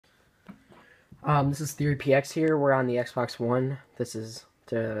This is Theory PX here. We're on the Xbox One. This is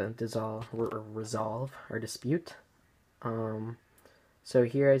to resolve our dispute. Um, so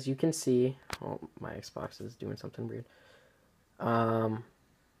here, as you can see, oh, my Xbox is doing something weird. Um,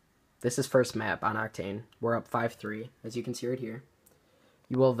 this is first map on Octane. We're up 5-3, as you can see right here.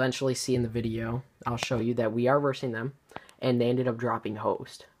 You will eventually see in the video, I'll show you that we are versing them, and they ended up dropping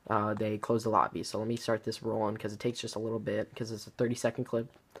host. They closed the lobby, so let me start this rolling, because it takes just a little bit, because it's a 30-second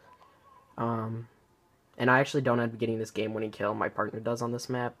clip. And I actually don't end up getting this game-winning kill. My partner does on this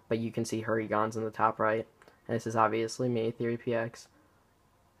map, but you can see Hurrigon's in the top right. And this is obviously me, Theory PX.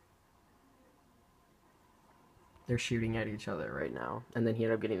 They're shooting at each other right now. And then he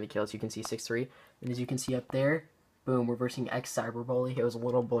ended up getting the kill, so you can see 6-3. And as you can see up there, boom, we're versing X Cyberbully. It was a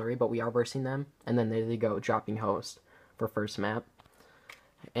little blurry, but we are versing them. And then there they go, dropping host for first map.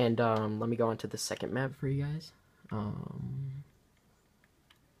 And let me go on to the second map for you guys.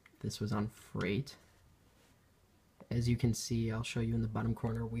 This was on Freight. As you can see, I'll show you in the bottom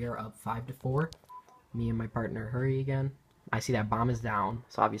corner, we are up 5-4. Me and my partner hurry again. I see that bomb is down,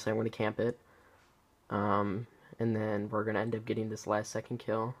 so obviously I'm going to camp it. And then we're going to end up getting this last second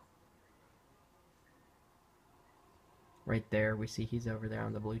kill. Right there, we see he's over there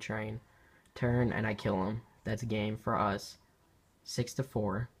on the blue train. Turn, and I kill him. That's a game for us.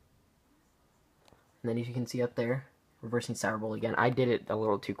 6-4. And then as you can see up there, reversing Cyberbully again. I did it a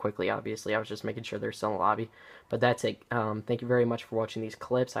little too quickly, obviously. I was just making sure they're still in the lobby. But that's it. Thank you very much for watching these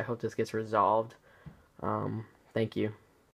clips. I hope this gets resolved. Thank you.